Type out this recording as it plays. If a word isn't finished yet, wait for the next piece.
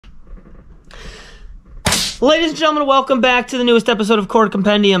Ladies and gentlemen, welcome back to the newest episode of Chord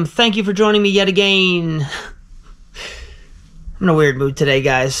Compendium. Thank you for joining me yet again. I'm in a weird mood today,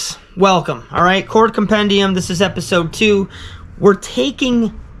 guys. Welcome. All right, Chord Compendium. This is episode 2. We're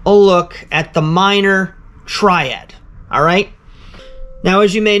taking a look at the minor triad. All right. Now,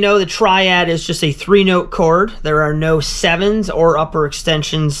 as you may know, the triad is just a 3-note chord. There are no 7s or upper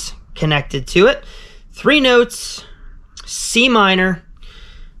extensions connected to it. 3 notes: C minor,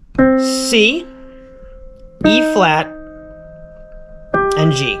 C, E flat,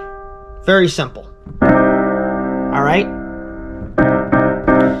 and G. Very simple. All right.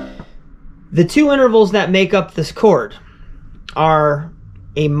 The 2 intervals that make up this chord are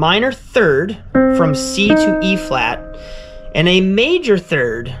a minor third from C to E flat and a major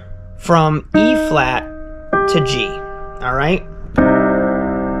third from E flat to G. All right.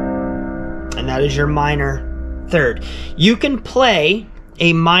 And that is your minor third. You can play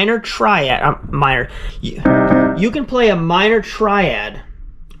a minor triad, you can play a minor triad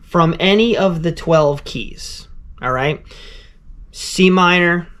from any of the 12 keys, all right? C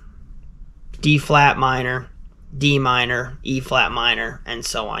minor, D flat minor, D minor, E flat minor, and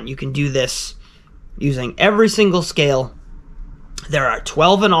so on. You can do this using every single scale. There are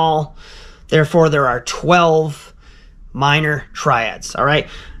 12 in all, therefore there are 12 minor triads, all right?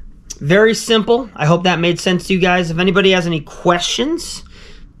 Very simple. I hope that made sense to you guys. If anybody has any questions,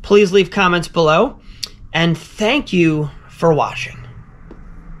 please leave comments below. And thank you for watching.